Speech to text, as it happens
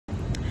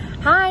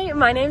Hi,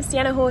 my name's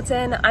Siena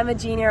Horton. I'm a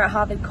junior at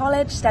Harvard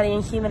College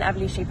studying human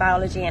evolutionary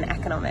biology and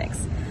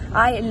economics.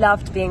 I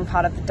loved being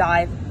part of the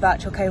DIVE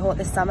virtual cohort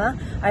this summer.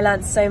 I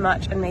learned so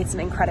much and made some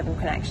incredible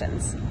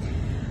connections.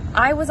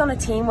 I was on a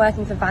team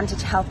working for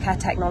Vantage Healthcare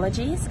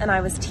Technologies, and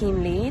I was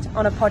team lead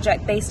on a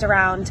project based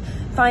around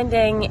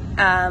finding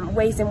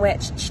ways in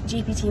which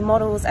GPT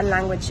models and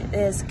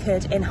languages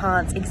could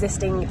enhance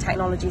existing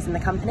technologies in the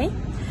company.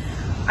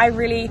 I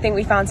really think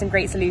we found some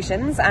great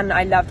solutions, and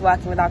I loved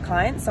working with our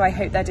clients, so I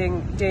hope they're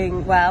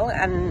doing well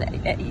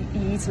and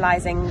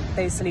utilising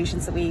those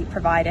solutions that we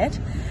provided.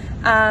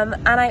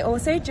 And I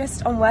also,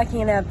 just on working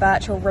in a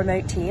virtual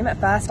remote team,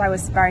 at first I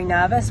was very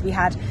nervous. We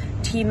had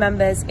team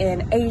members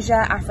in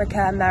Asia,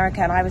 Africa,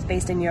 America, and I was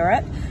based in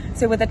Europe.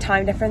 So with the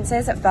time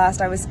differences, at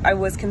first I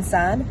was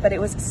concerned, but it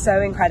was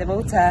so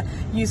incredible to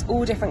use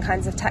all different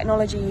kinds of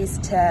technologies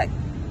to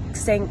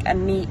sync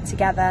and meet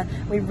together.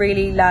 We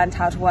really learned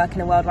how to work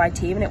in a worldwide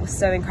team, and it was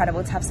so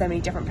incredible to have so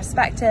many different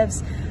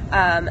perspectives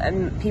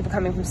and people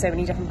coming from so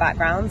many different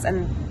backgrounds.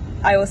 And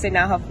I also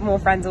now have more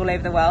friends all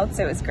over the world,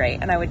 so it was great,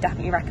 and I would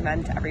definitely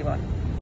recommend to everyone.